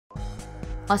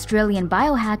Australian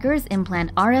biohackers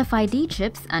implant RFID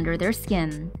chips under their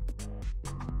skin.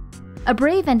 A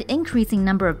brave and increasing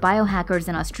number of biohackers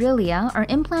in Australia are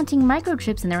implanting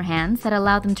microchips in their hands that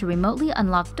allow them to remotely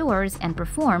unlock doors and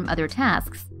perform other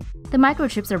tasks. The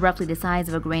microchips are roughly the size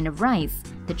of a grain of rice.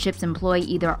 The chips employ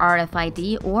either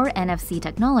RFID or NFC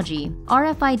technology.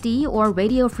 RFID, or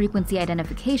radio frequency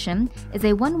identification, is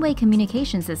a one-way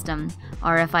communication system.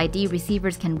 RFID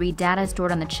receivers can read data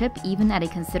stored on the chip even at a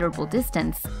considerable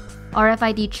distance.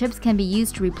 RFID chips can be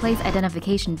used to replace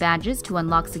identification badges to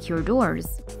unlock secure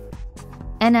doors.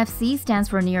 NFC stands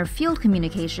for Near Field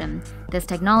Communication. This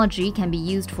technology can be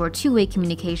used for two-way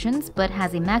communications but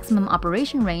has a maximum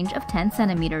operation range of 10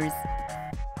 centimeters.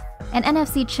 An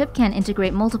NFC chip can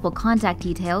integrate multiple contact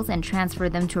details and transfer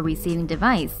them to a receiving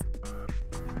device.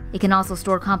 It can also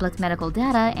store complex medical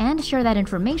data and share that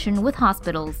information with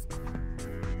hospitals.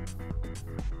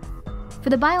 For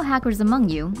the biohackers among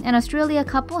you, an Australia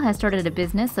couple has started a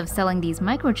business of selling these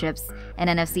microchips. An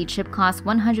NFC chip costs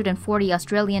 $140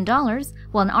 Australian,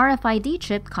 while an RFID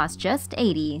chip costs just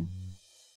 $80.